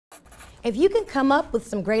If you can come up with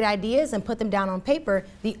some great ideas and put them down on paper,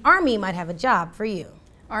 the Army might have a job for you.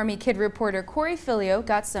 Army Kid Reporter Corey Filiault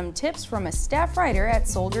got some tips from a staff writer at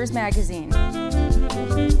Soldiers Magazine.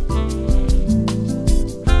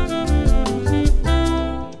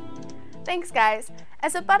 Thanks, guys.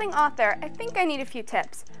 As a budding author, I think I need a few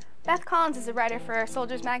tips. Beth Collins is a writer for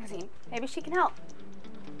Soldiers Magazine. Maybe she can help.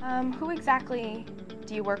 Who exactly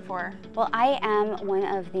do you work for? Well, I am one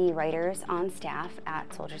of the writers on staff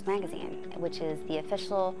at Soldiers Magazine, which is the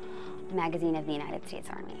official magazine of the United States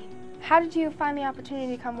Army. How did you find the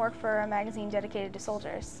opportunity to come work for a magazine dedicated to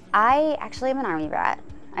soldiers? I actually am an Army brat.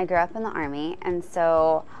 I grew up in the Army, and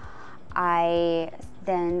so I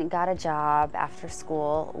then got a job after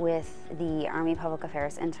school with the Army Public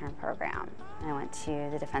Affairs intern program. I went to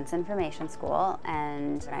the Defense Information School,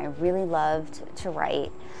 and I really loved to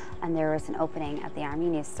write, and there was an opening at the Army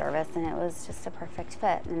News Service, and it was just a perfect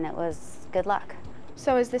fit, and it was good luck.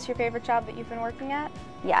 So is this your favorite job that you've been working at?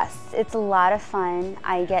 Yes, it's a lot of fun.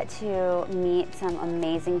 I get to meet some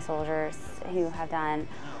amazing soldiers who have done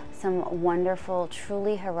some wonderful,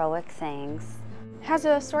 truly heroic things. Has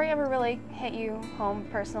a story ever really hit you home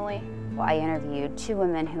personally? Well, I interviewed 2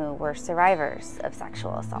 women who were survivors of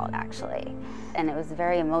sexual assault, actually, and it was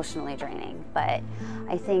very emotionally draining. But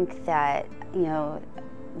I think that, you know,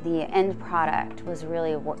 the end product was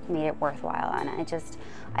really what made it worthwhile, and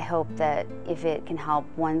I hope that if it can help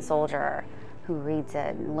one soldier who reads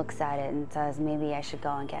it and looks at it and says, maybe I should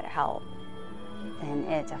go and get help, then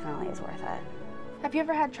it definitely is worth it. Have you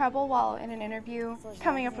ever had trouble while in an interview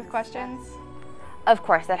coming up with questions? Of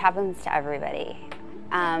course, that happens to everybody.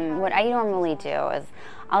 What I normally do is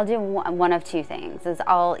I'll do one of 2 things. Is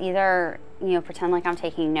I'll either, you know, pretend like I'm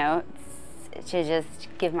taking notes to just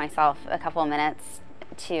give myself a couple of minutes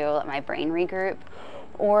to let my brain regroup,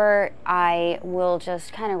 or I will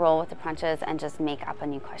just kind of roll with the punches and just make up a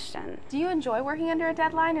new question. Do you enjoy working under a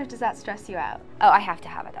deadline, or does that stress you out? Oh, I have to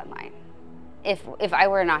have a deadline. If I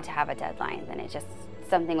were not to have a deadline, then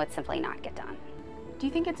something would simply not get done. Do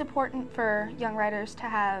you think it's important for young writers to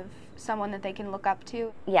have someone that they can look up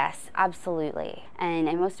to? Yes, absolutely. And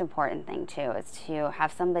the most important thing too is to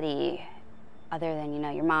have somebody other than, you know,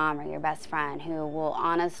 your mom or your best friend who will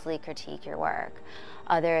honestly critique your work,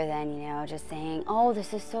 other than, you know, just saying, oh,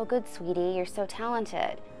 this is so good, sweetie, you're so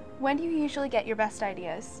talented. When do you usually get your best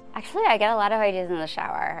ideas? Actually, I get a lot of ideas in the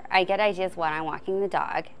shower. I get ideas when I'm walking the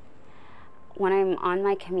dog, when I'm on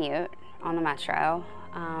my commute on the metro.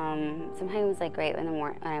 Sometimes like great in the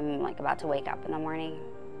morning, I'm like about to wake up in the morning.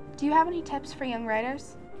 Do you have any tips for young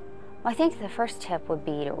writers? Well, I think the first tip would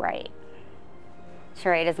be to write. To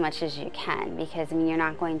write as much as you can, because I mean, you're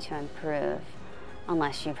not going to improve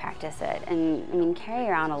unless you practice it. And I mean, carry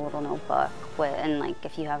around a little notebook and like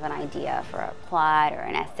if you have an idea for a plot or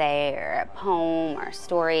an essay or a poem or a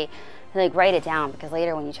story, like write it down, because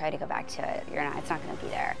later when you try to go back to it, it's not going to be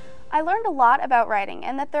there. I learned a lot about writing,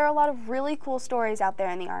 and that there are a lot of really cool stories out there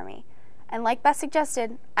in the Army. And like Beth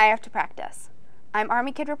suggested, I have to practice. I'm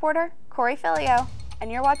Army Kid Reporter Corey Filiault, and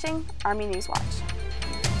you're watching Army News Watch.